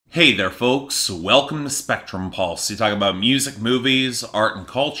Hey there folks, welcome to Spectrum Pulse. We talk about music, movies, art, and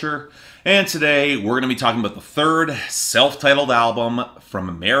culture. And today we're going to be talking about the third self-titled album from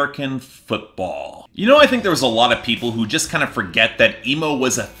American football. You know, I think there was a lot of people who just kind of forget that emo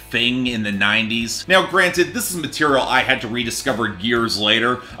was a thing in the 90s. Now granted, this is material I had to rediscover years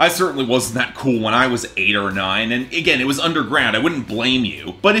later. I certainly wasn't that cool when I was 8 or 9, and again, it was underground, I wouldn't blame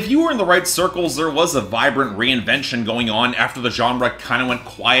you. But if you were in the right circles, there was a vibrant reinvention going on after the genre kind of went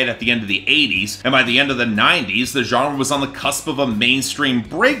quiet at the end of the 80s, and by the end of the 90s, the genre was on the cusp of a mainstream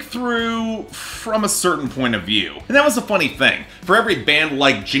breakthrough from a certain point of view. And that was a funny thing. For every band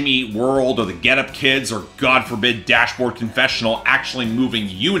like Jimmy Eat World or the Get Up Kids or God forbid Dashboard Confessional actually moving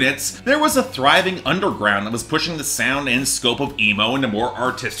units, there was a thriving underground that was pushing the sound and scope of emo into more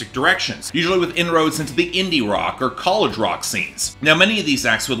artistic directions, usually with inroads into the indie rock or college rock scenes. Now many of these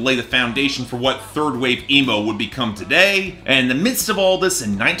acts would lay the foundation for what third wave emo would become today, and in the midst of all this,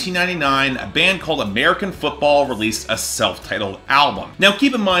 in 1999, a band called American Football released a self-titled album. Now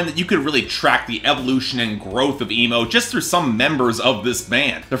keep in mind that you could really track the evolution and growth of emo just through some members of this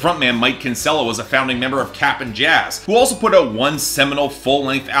band. The frontman Mike Kinsella was a founding member of Cap'n Jazz, who also put out one seminal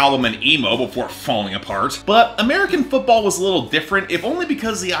full-length album in emo before falling apart. But American Football was a little different, if only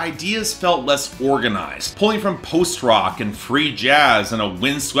because the ideas felt less organized, pulling from post-rock and free jazz and a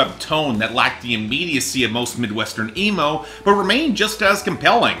windswept tone that lacked the immediacy of most Midwestern emo, but remained just as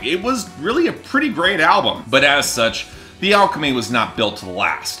compelling. It was really a pretty great album, but as such, the alchemy was not built to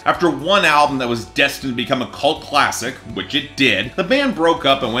last. After one album that was destined to become a cult classic, which it did, the band broke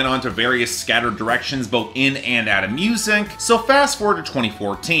up and went on to various scattered directions both in and out of music, so fast forward to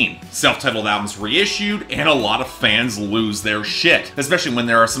 2014. Self-titled albums reissued, and a lot of fans lose their shit, especially when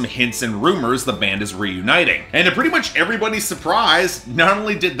there are some hints and rumors the band is reuniting. And to pretty much everybody's surprise, not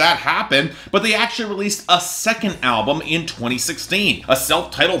only did that happen, but they actually released a second album in 2016, a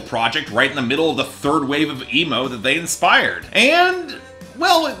self-titled project right in the middle of the third wave of emo that they inspired. And,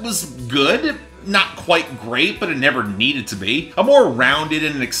 well, it was good. Not quite great, but it never needed to be. A more rounded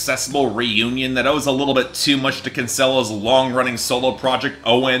and accessible reunion that owes a little bit too much to Kinsella's long-running solo project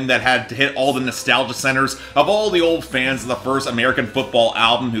Owen that had to hit all the nostalgia centers of all the old fans of the first American Football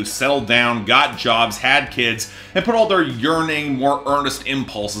album who settled down, got jobs, had kids, and put all their yearning, more earnest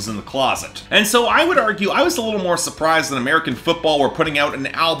impulses in the closet. And so I would argue I was a little more surprised that American Football were putting out an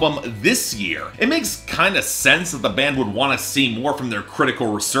album this year. It makes kind of sense that the band would want to see more from their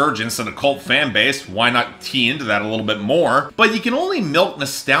critical resurgence and a cult fan base. Why not tee into that a little bit more? But you can only milk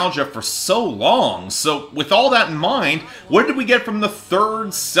nostalgia for so long, so with all that in mind, what did we get from the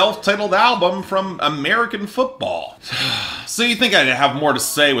third self-titled album from American Football? So you think I'd have more to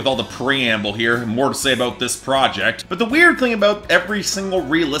say with all the preamble here, more to say about this project, but the weird thing about every single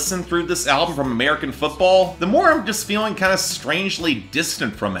re-listen through this album from American Football, the more I'm just feeling kind of strangely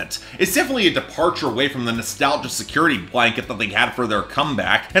distant from it. It's definitely a departure away from the nostalgia security blanket that they had for their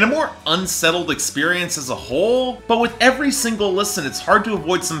comeback, and a more unsettled experience as a whole, but with every single listen it's hard to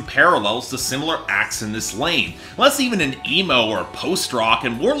avoid some parallels to similar acts in this lane. Less even an emo or post-rock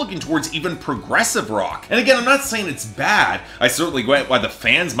and more looking towards even progressive rock. And again, I'm not saying it's bad. I certainly get why the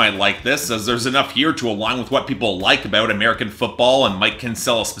fans might like this, as there's enough here to align with what people like about American Football and Mike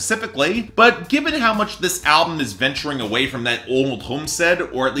Kinsella specifically, but given how much this album is venturing away from that old homestead,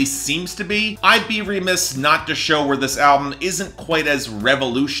 or at least seems to be, I'd be remiss not to show where this album isn't quite as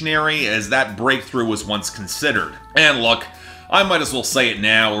revolutionary as that breakthrough was once considered. And look, I might as well say it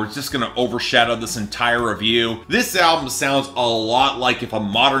now, or it's just gonna overshadow this entire review. This album sounds a lot like if a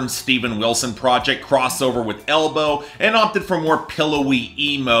modern Steven Wilson project crossed over with Elbow and opted for more pillowy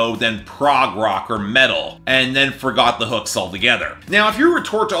emo than prog rock or metal, and then forgot the hooks altogether. Now, if your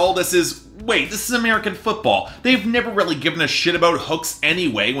retort to all this is, wait, this is American Football. They've never really given a shit about hooks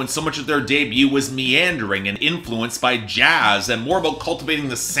anyway, when so much of their debut was meandering and influenced by jazz and more about cultivating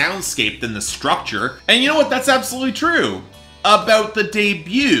the soundscape than the structure. And you know what? That's absolutely true about the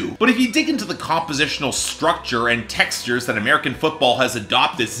debut. But if you dig into the compositional structure and textures that American Football has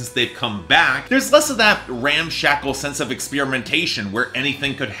adopted since they've come back, there's less of that ramshackle sense of experimentation where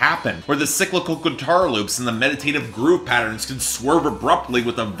anything could happen, where the cyclical guitar loops and the meditative groove patterns could swerve abruptly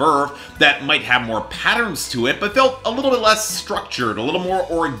with a verve that might have more patterns to it, but felt a little bit less structured, a little more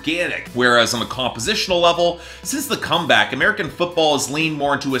organic. Whereas on the compositional level, since the comeback, American Football has leaned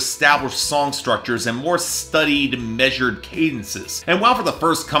more into established song structures and more studied, measured cadence cadences. And while for the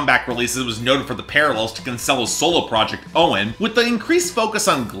first comeback releases it was noted for the parallels to Kinsella's solo project Owen, with the increased focus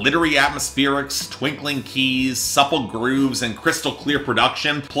on glittery atmospherics, twinkling keys, supple grooves, and crystal clear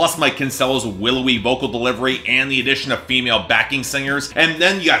production, plus Mike Kinsella's willowy vocal delivery and the addition of female backing singers, and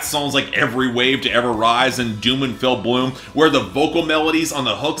then you got songs like Every Wave to Ever Rise and Doom and Phil Bloom, where the vocal melodies on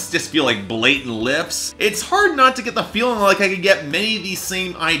the hooks just feel like blatant lifts, it's hard not to get the feeling like I could get many of these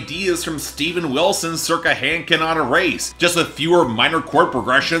same ideas from Steven Wilson circa Hand Cannot Erase, just with fewer minor chord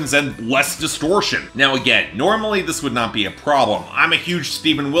progressions and less distortion. Now again, normally this would not be a problem. I'm a huge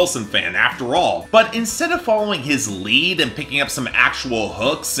Steven Wilson fan after all, but instead of following his lead and picking up some actual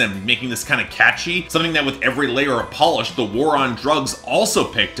hooks and making this kind of catchy, something that with every layer of polish The War on Drugs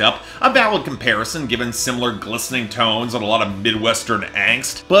also picked up, a valid comparison given similar glistening tones and a lot of Midwestern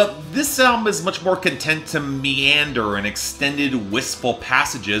angst, but this album is much more content to meander in extended wistful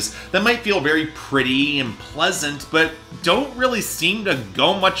passages that might feel very pretty and pleasant, but don't really seem to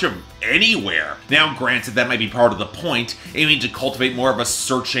go much of anywhere. Now granted, that might be part of the point, aiming to cultivate more of a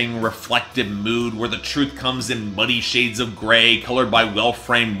searching, reflective mood where the truth comes in muddy shades of gray, colored by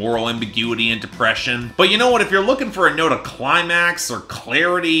well-framed moral ambiguity and depression. But you know what, if you're looking for a note of climax or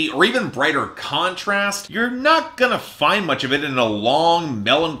clarity or even brighter contrast, you're not gonna find much of it in a long,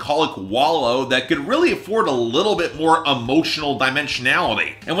 melancholic wallow that could really afford a little bit more emotional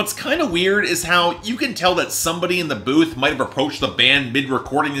dimensionality. And what's kind of weird is how you can tell that somebody in the booth might have approached the band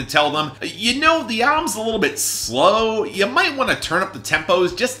mid-recording to tell them, you know, the album's a little bit slow, you might want to turn up the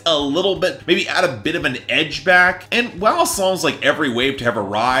tempos just a little bit, maybe add a bit of an edge back. And while songs like Every Wave to Ever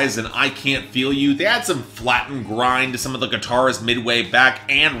Rise and I Can't Feel You, they add some flattened grind to some of the guitars midway back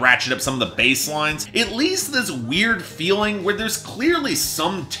and ratchet up some of the bass lines, it leaves this weird feeling where there's clearly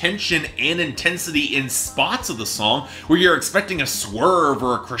some tension and intensity in spots of the song where you're expecting a swerve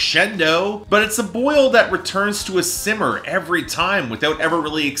or a crescendo, but it's a boil that returns to a simmer every time without ever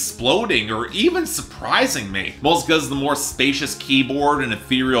really exploding or even surprising me. Most because the more spacious keyboard and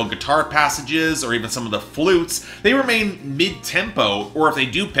ethereal guitar passages, or even some of the flutes, they remain mid-tempo, or if they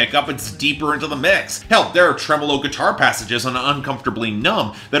do pick up, it's deeper into the mix. Hell, there are tremolo guitar passages on Uncomfortably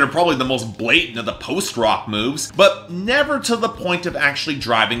Numb that are probably the most blatant of the post-rock moves, but never to the point of actually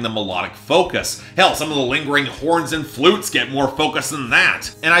driving the melodic focus. Hell, some of the lingering horns and flutes get more focus than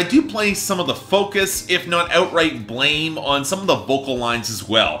that. And I do place some of the focus, if not outright blame, on some of the vocal lines as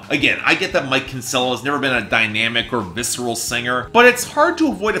well. Again, I get that Mike Kinsella has never been a dynamic or visceral singer, but it's hard to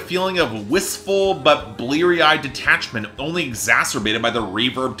avoid a feeling of wistful but bleary-eyed detachment only exacerbated by the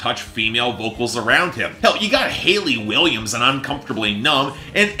reverb-touched female vocals around him. Hell, you got Hayley Williams on Uncomfortably Numb,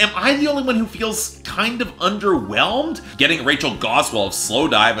 and am I the only one who feels kind of underwhelmed? Getting Rachel Goswell of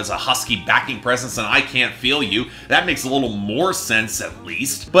Slowdive as a husky backing presence on I Can't Feel You, that makes a little more sense at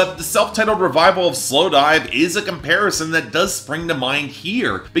least, but the self-titled revival of Slowdive is a comparison that does spring to mind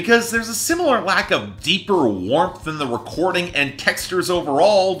here, because there's a similar lack of deeper warmth in the recording and textures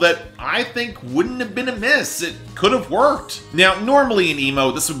overall that I think wouldn't have been amiss. It could have worked. Now, normally in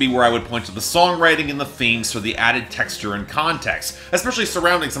emo, this would be where I would point to the songwriting and the themes for the added texture and context, especially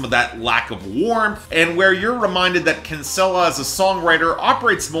surrounding some of that lack of warmth, and where you're reminded that Kinsella as a songwriter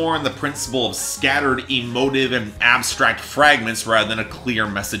operates more on the principle of scattered emotive and abstract fragments rather than a clear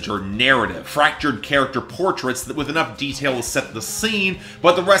message or narrative. Fractured character portraits that with enough detail to set the scene,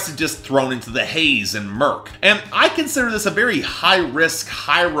 but the rest is just thrown into the haze and murk. And I consider this a very high-risk,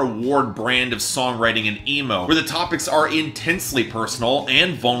 high-reward brand of songwriting in emo, where the topics are intensely personal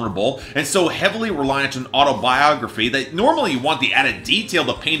and vulnerable, and so heavily reliant on autobiography that normally you want the added detail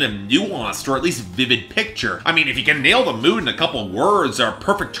to paint a nuanced or at least vivid picture. I mean, if you can nail the mood in a couple words or a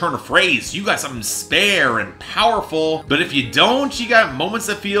perfect turn of phrase, you got something spare and powerful, but if you don't, you got moments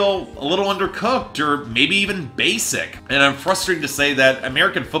that feel a little undercooked or maybe even basic. And I'm frustrated to say that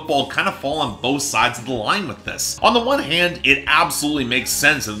American football kind of fall on both sides of the line with this. On the one hand, it absolutely makes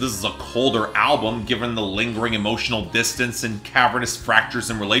sense that this is a colder album given the lingering emotional distance and cavernous fractures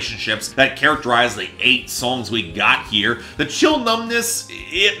in relationships that characterize the 8 songs we got here. The chill numbness,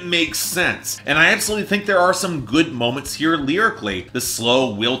 it makes sense. And I absolutely think there are some good moments here lyrically. The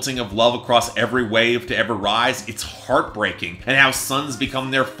slow wilting of love across Every Wave to Ever Rise, it's heartbreaking. And how sons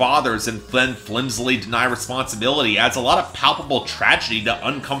become their fathers and then flimsily deny responsibility adds a lot of palpable tragedy to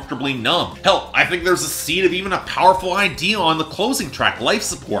Uncomfortably Numb. Hell, I think there's a seed of even a powerful idea on the closing track, Life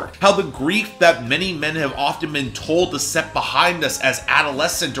Support. How the grief that many men have often been told to set behind us as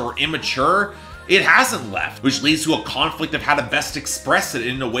adolescent or immature, it hasn't left, which leads to a conflict of how to best express it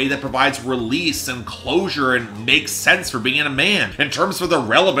in a way that provides release and closure and makes sense for being a man. In terms of the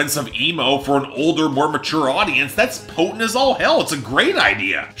relevance of emo for an older, more mature audience, that's potent as all hell. It's a great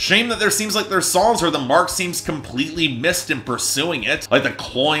idea. Shame that there seems like there's songs where the mark seems completely missed in pursuing it, like the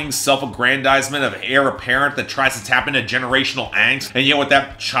cloying self-aggrandizement of heir apparent that tries to tap into generational angst, and yet with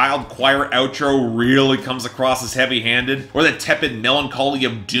that child choir outro really comes across as heavy-handed, or the tepid melancholy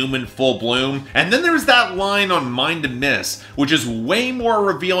of doom in full bloom. And then there's that line on Mind to Miss, which is way more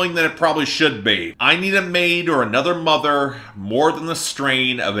revealing than it probably should be. I need a maid or another mother, more than the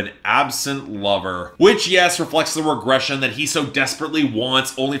strain of an absent lover. Which, yes, reflects the regression that he so desperately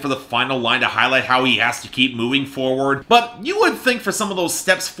wants, only for the final line to highlight how he has to keep moving forward. But you would think for some of those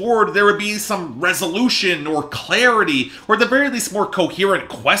steps forward, there would be some resolution or clarity, or at the very least more coherent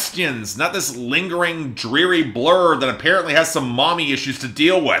questions, not this lingering, dreary blur that apparently has some mommy issues to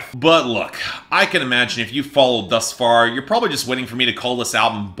deal with. But look, I can imagine if you followed thus far, you're probably just waiting for me to call this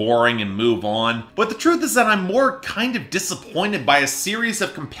album boring and move on. But the truth is that I'm more kind of disappointed by a series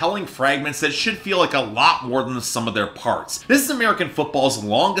of compelling fragments that should feel like a lot more than the sum of their parts. This is American football's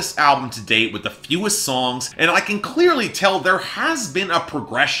longest album to date with the fewest songs, and I can clearly tell there has been a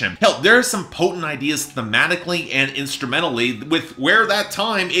progression. Hell, there are some potent ideas thematically and instrumentally with where that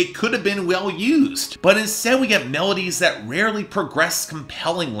time it could have been well used. But instead we get melodies that rarely progress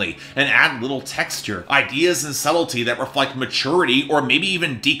compellingly and add little texture, ideas and subtlety that reflect maturity or maybe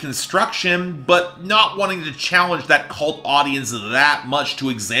even deconstruction, but not wanting to challenge that cult audience that much to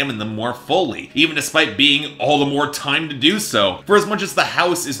examine them more fully, even despite being all the more time to do so. For as much as the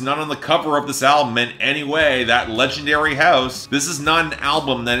house is not on the cover of this album in any way, that legendary house, this is not an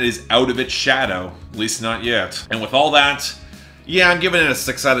album that is out of its shadow, at least not yet. And with all that, yeah, I'm giving it a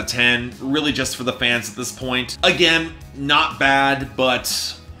 6 out of 10, really just for the fans at this point. Again, not bad,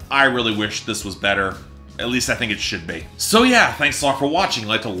 but I really wish this was better. At least I think it should be. So yeah, thanks a lot for watching. I'd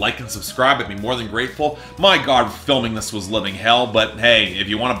like to like and subscribe. I'd be more than grateful. My god, filming this was living hell, but hey, if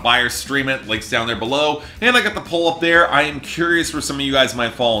you want to buy or stream it, links down there below. And I got the poll up there. I am curious where some of you guys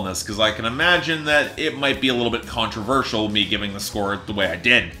might fall on this, because I can imagine that it might be a little bit controversial, me giving the score the way I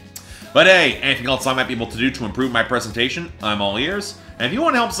did. But hey, anything else I might be able to do to improve my presentation, I'm all ears. And if you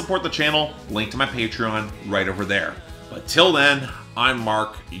want to help support the channel, link to my Patreon right over there. But till then, I'm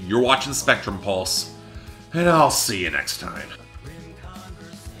Mark, you're watching Spectrum Pulse, and I'll see you next time.